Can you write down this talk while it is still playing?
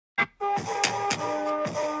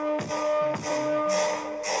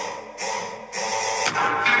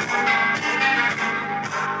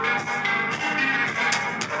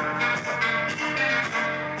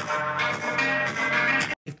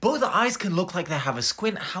If both eyes can look like they have a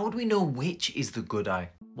squint, how do we know which is the good eye?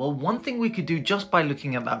 Well, one thing we could do just by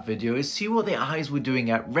looking at that video is see what the eyes were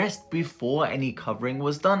doing at rest before any covering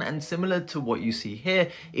was done, and similar to what you see here,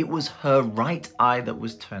 it was her right eye that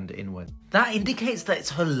was turned inward. That indicates that it's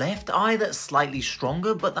her left eye that's slightly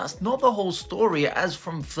stronger, but that's not the whole story, as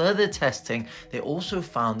from further testing, they also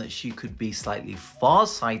found that she could be slightly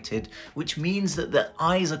farsighted, which means that the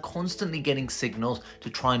eyes are constantly getting signals to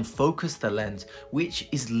try and focus the lens, which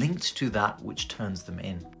is linked to that which turns them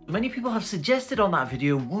in. Many people have suggested on that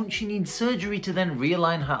video, won't she need surgery to then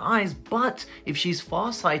realign her eyes? But if she's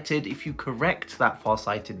farsighted, if you correct that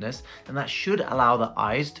farsightedness, then that should allow the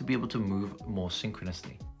eyes to be able to move more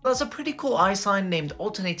synchronously. That's a pretty cool eye sign named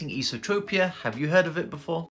alternating esotropia. Have you heard of it before?